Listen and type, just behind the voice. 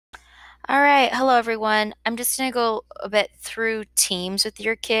All right, hello everyone. I'm just going to go a bit through Teams with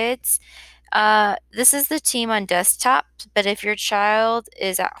your kids. This is the team on desktop, but if your child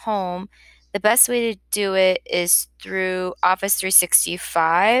is at home, the best way to do it is through Office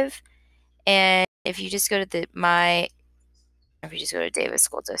 365. And if you just go to if you just go to Davis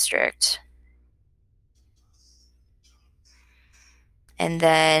School District, and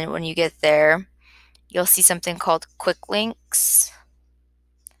then when you get there, you'll see something called Quick Links.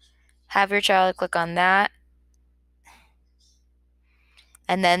 Have your child click on that,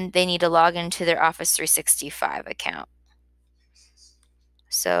 and then they need to log into their Office 365 account.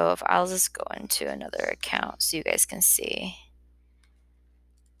 So if I'll just go into another account so you guys can see.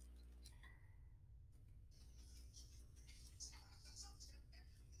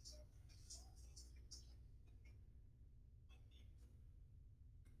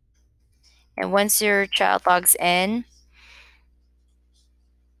 And once your child logs in,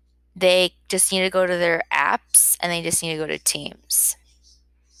 they just need to go to their apps and they just need to go to Teams.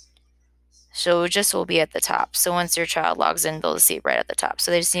 So it just will be at the top. So once your child logs in, they'll see it right at the top. So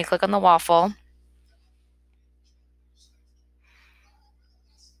they just need to click on the waffle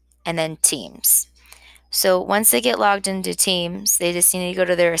and then Teams. So once they get logged into Teams, they just need to go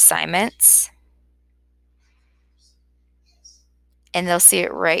to their assignments and they'll see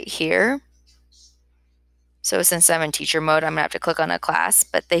it right here. So since I'm in teacher mode, I'm gonna have to click on a class,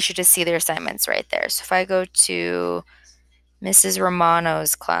 but they should just see their assignments right there. So if I go to Mrs.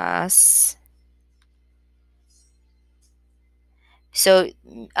 Romano's class, so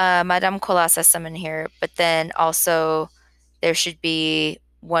Madame Colas has some in here, but then also there should be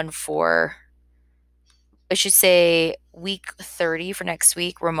one for, it should say week 30 for next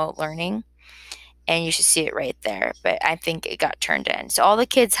week, remote learning, and you should see it right there, but I think it got turned in. So all the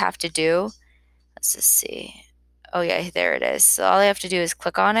kids have to do, let's just see. Oh yeah, there it is. So all they have to do is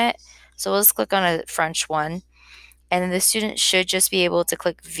click on it. So we'll just click on a French one, and then the student should just be able to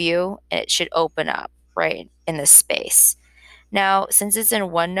click view and it should open up right in this space. Now, since it's in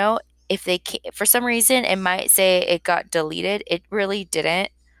OneNote, if they for some reason it might say it got deleted, it really didn't.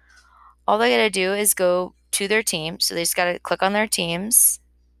 All they got to do is go to their team. So they just got to click on their teams,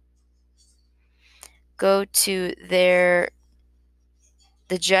 go to the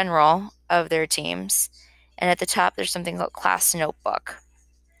general of their teams, and at the top there's something called class notebook.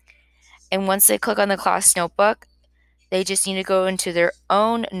 And once they click on the class notebook, they just need to go into their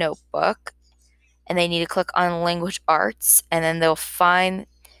own notebook and they need to click on language arts, and then they'll find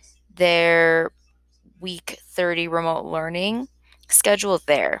their week 30 remote learning schedule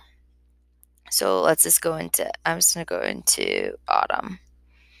there. So let's just go into, I'm just going to go into autumn.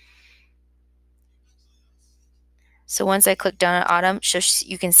 So once I click down on autumn,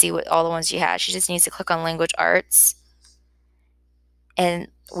 you can see what all the ones she has. She just needs to click on language arts, and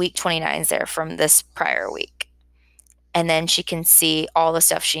week 29 is there from this prior week. And then she can see all the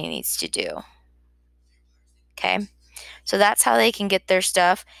stuff she needs to do. Okay. So that's how they can get their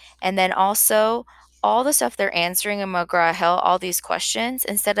stuff. And then also all the stuff they're answering in McGraw-Hill, all these questions,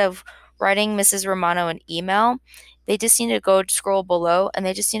 instead of writing Mrs. Romano an email, they just need to go scroll below and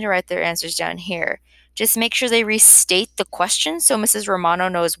they just need to write their answers down here. Just make sure they restate the question so Mrs. Romano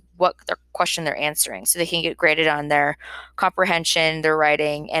knows what their question they're answering so they can get graded on their comprehension, their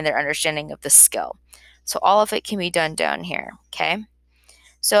writing, and their understanding of the skill. So all of it can be done down here, okay?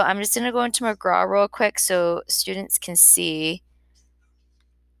 So I'm just going to go into McGraw real quick so students can see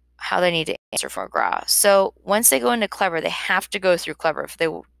how they need to answer for McGraw. So once they go into Clever, they have to go through Clever. If they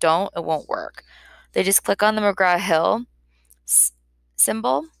don't, it won't work. They just click on the McGraw-Hill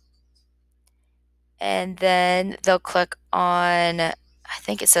symbol, and then they'll click on, I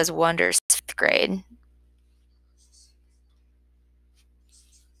think it says Wonders 5th grade.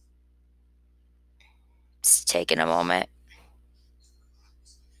 It's taking a moment.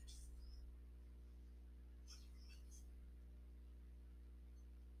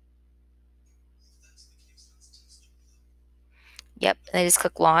 Yep, and they just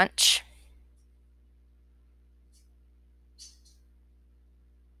click launch.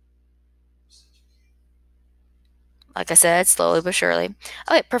 Like I said, slowly but surely.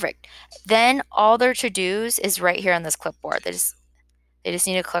 Okay, perfect. Then all their to-dos is right here on this clipboard. They just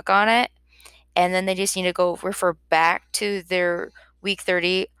need to click on it, and then they just need to go refer back to their week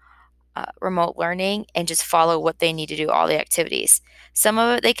 30 remote learning and just follow what they need to do, all the activities. Some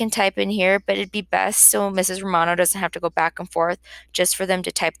of it they can type in here, but it'd be best so Mrs. Romano doesn't have to go back and forth, just for them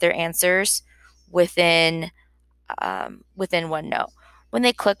to type their answers within OneNote. When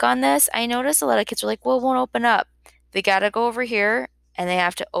they click on this, I notice a lot of kids are like, well, it won't open up. They got to go over here and they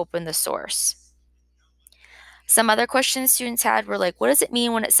have to open the source. Some other questions students had were like, what does it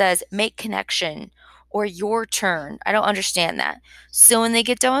mean when it says make connection or your turn? I don't understand that. So when they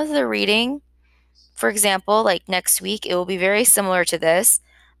get done with the reading, for example, like next week, it will be very similar to this,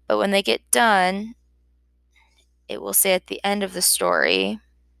 but when they get done, it will say at the end of the story,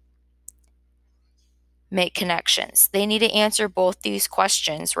 make connections. They need to answer both these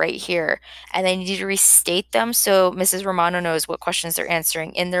questions right here, and they need to restate them so Mrs. Romano knows what questions they're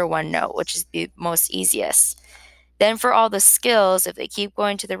answering in their OneNote, which is the most easiest. Then for all the skills, if they keep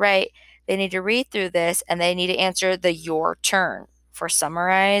going to the right, they need to read through this and they need to answer the your turn for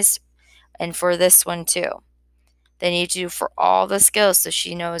summarize and for this one too. They need to do for all the skills so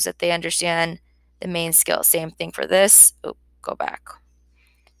she knows that they understand the main skill. Same thing for this. Oh, go back.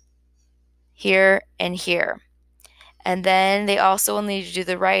 Here and here. And then they also will need to do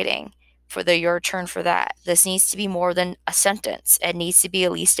the writing for the your turn for that. This needs to be more than a sentence. It needs to be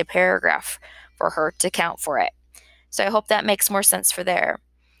at least a paragraph for her to count for it. So I hope that makes more sense for there.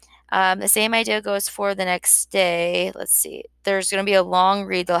 The same idea goes for the next day. Let's see. There's going to be a long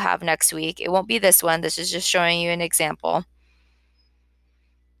read they'll have next week. It won't be this one. This is just showing you an example.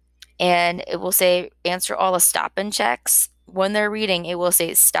 And it will say answer all the stop and checks. When they're reading, it will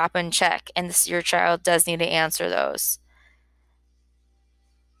say stop and check, and your child does need to answer those.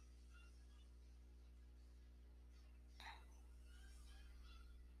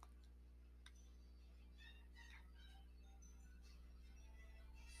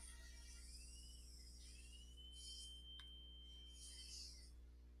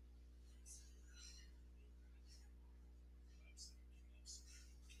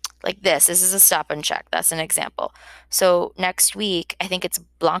 Like this is a stop and check. That's an example. So next week, I think it's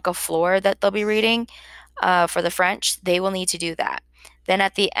Blanca Fleur that they'll be reading for the French. They will need to do that. Then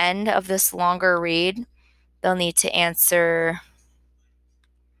at the end of this longer read, they'll need to answer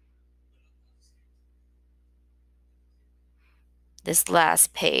this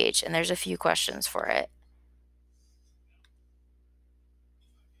last page, and there's a few questions for it.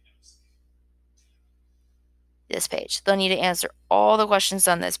 This page. They'll need to answer all the questions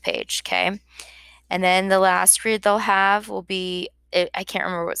on this page, okay? And then the last read they'll have will be, I can't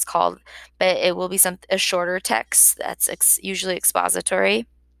remember what it's called, but it will be a shorter text that's usually expository.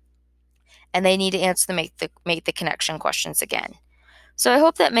 And they need to answer make the connection questions again. So I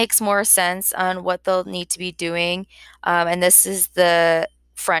hope that makes more sense on what they'll need to be doing. And this is the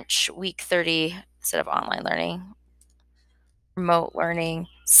French week 30 instead of online learning, remote learning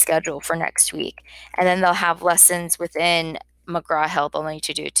schedule for next week. And then they'll have lessons within McGraw-Hill they'll need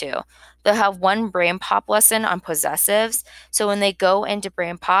to do too. They'll have one brain pop lesson on possessives. So when they go into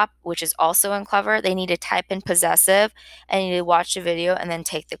brain pop, which is also in Clever, they need to type in possessive and need to watch the video and then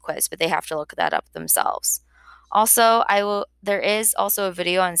take the quiz, but they have to look that up themselves. Also, there is also a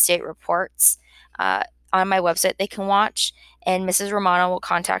video on state reports on my website they can watch, and Mrs. Romano will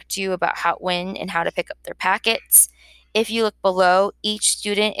contact you about when and how to pick up their packets. If you look below, each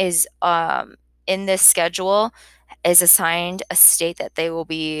student is in this schedule is assigned a state that they will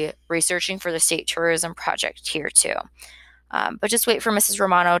be researching for the state tourism project here too. But just wait for Mrs.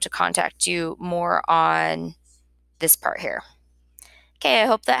 Romano to contact you more on this part here. Okay, I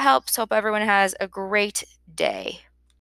hope that helps. Hope everyone has a great day.